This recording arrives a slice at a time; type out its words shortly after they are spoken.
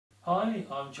Hi,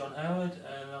 I'm John Howard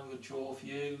and I'm going to draw for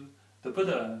you the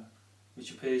Buddha, which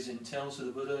appears in Tales of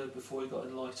the Buddha Before He Got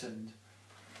Enlightened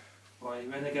by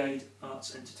Renegade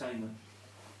Arts Entertainment.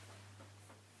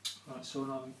 Right, so when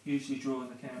I'm usually drawing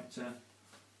the character,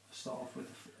 I start off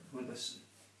with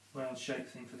a round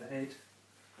shaped thing for the head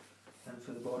and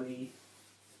for the body.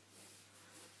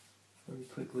 Very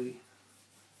quickly,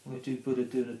 I'm going to do Buddha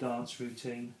doing a dance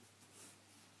routine.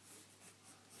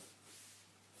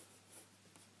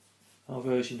 Our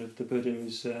version of the Buddha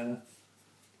is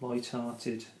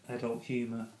light-hearted adult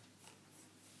humour.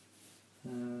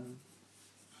 When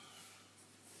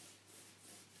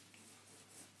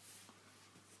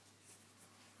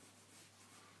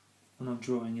I'm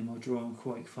drawing him, I draw him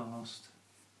quite fast,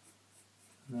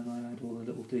 and then I add all the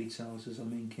little details as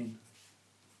I'm inking.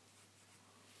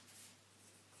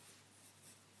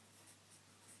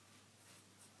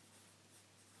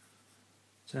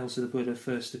 Tales of the Buddha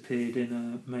first appeared in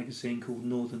a magazine called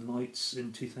Northern Lights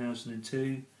in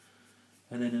 2002,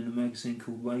 and then in a magazine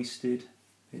called Wasted.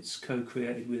 It's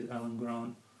co-created with Alan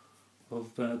Grant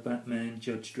of Batman,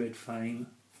 Judge Dredd fame,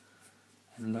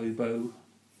 and Lobo,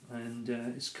 and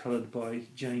it's coloured by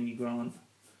Jamie Grant,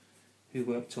 who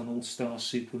worked on All Star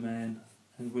Superman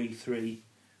and Re 3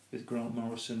 with Grant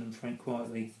Morrison and Frank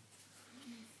Whiteley.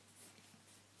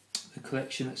 The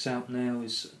collection that's out now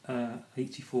is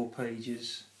 84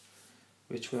 pages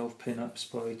with 12 pin-ups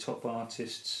by top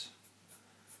artists,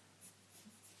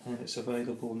 and it's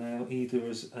available now either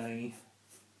as a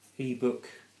ebook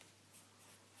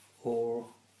or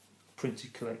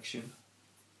printed collection.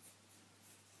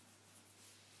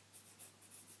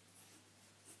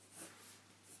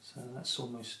 So that's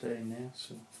almost there now.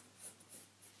 So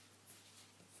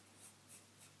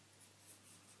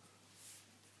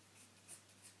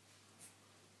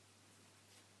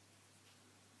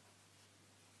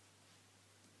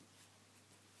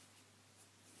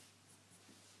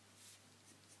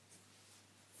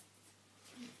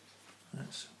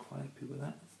that's quite happy with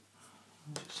that.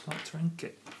 I'll just start to ink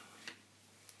it.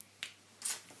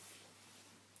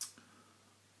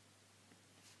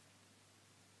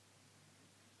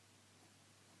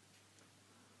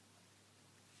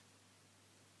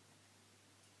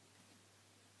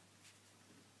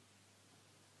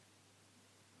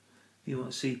 If you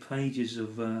want to see pages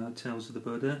of Tales of the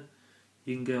Buddha,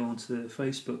 you can go onto the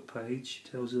Facebook page,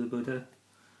 Tales of the Buddha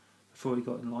Before He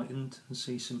Got Enlightened, and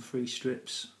see some free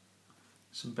strips,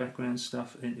 some background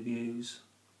stuff, interviews,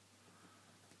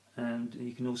 and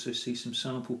you can also see some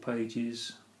sample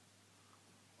pages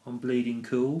on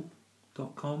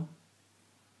bleedingcool.com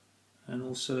and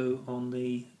also on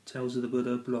the Tales of the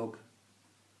Buddha blog.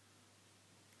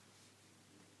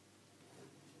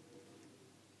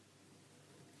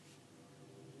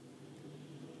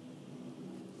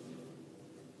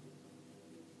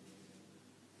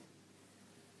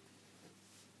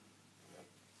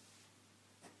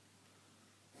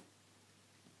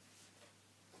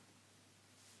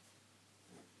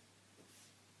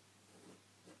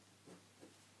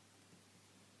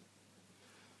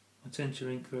 I tend to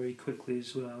ink very quickly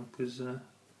as well because I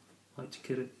like to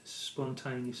get it as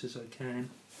spontaneous as I can,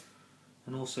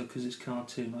 and also because it's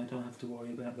cartoon I don't have to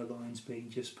worry about the lines being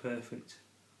just perfect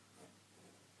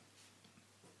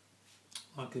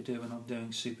like I do when I'm doing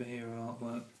superhero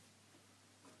artwork.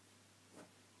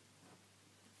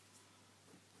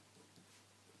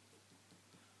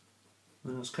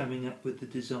 When I was coming up with the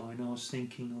design, I was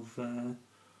thinking of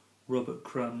Robert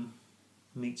Crumb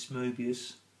meets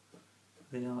Mobius,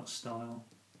 the art style,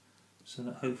 so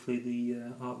that hopefully the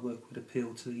artwork would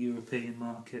appeal to the European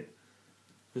market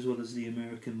as well as the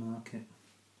American market.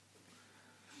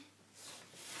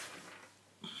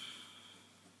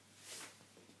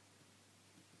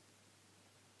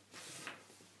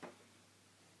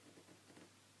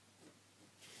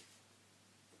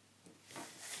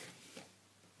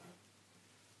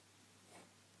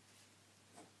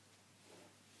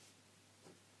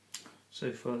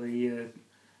 So far the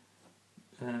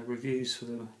reviews for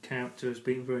the character has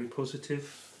been very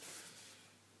positive,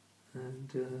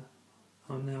 and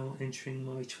I'm now entering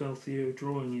my 12th year of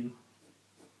drawing him,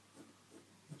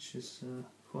 which is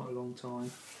quite a long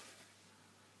time.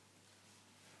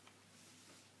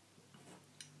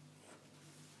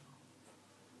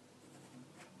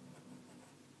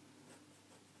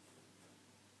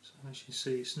 So as you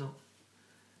see, it's not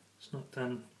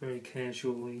done very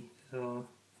casually.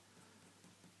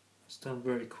 It's done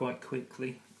quite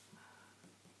quickly.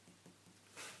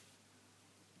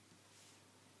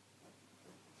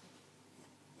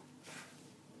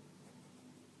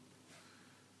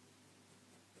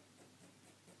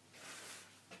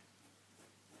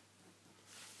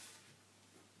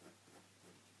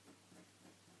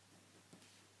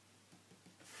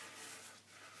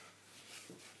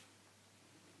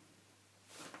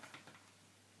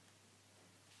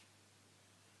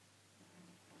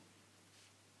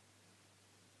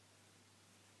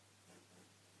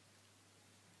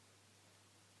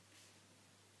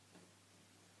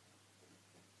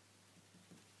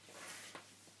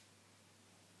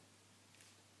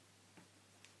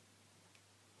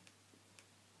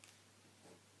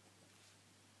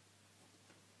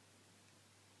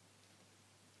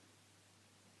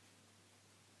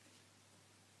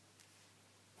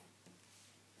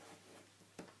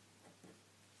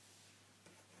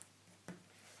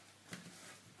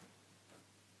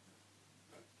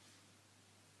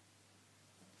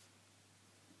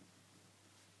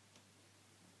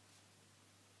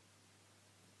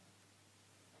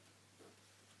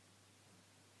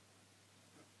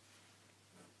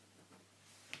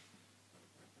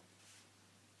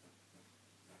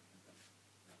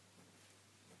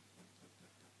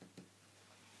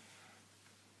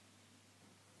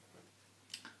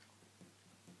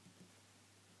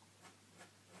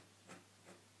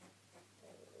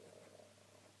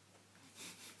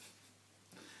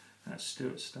 That's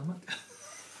Stuart's stomach.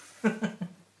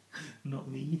 Not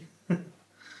me.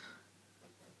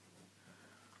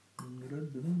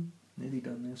 Nearly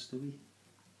done now, Stewie.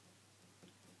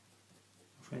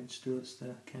 My friend Stuart's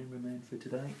the cameraman for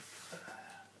today.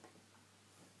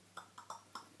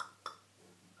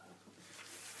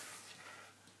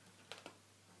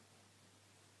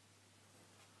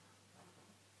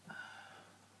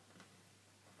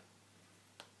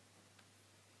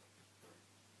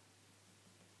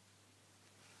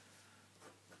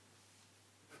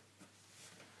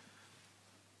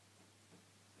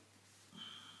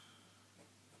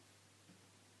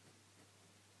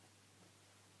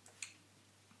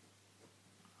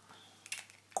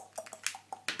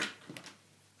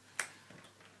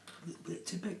 A little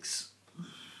bit of Tipex. Make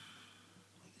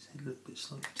his head look a bit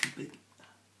slightly too big.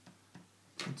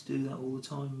 I tend to do that all the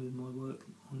time with my work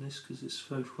on this because it's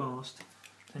so fast.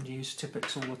 I tend to use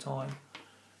Tipex all the time.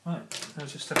 Right, I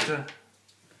just have to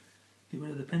get rid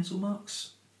of the pencil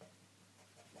marks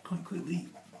quite quickly.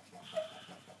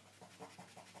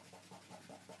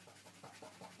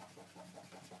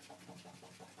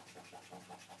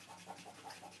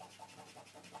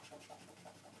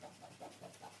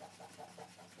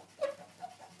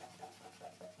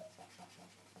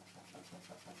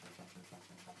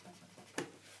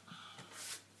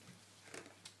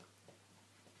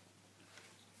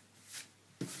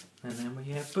 And then we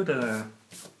have Buddha.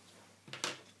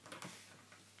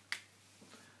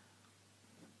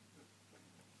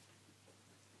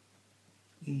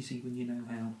 Easy when you know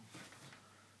how.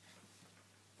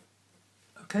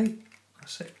 Okay,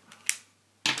 that's it.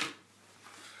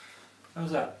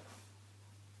 How's that?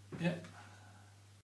 Yeah.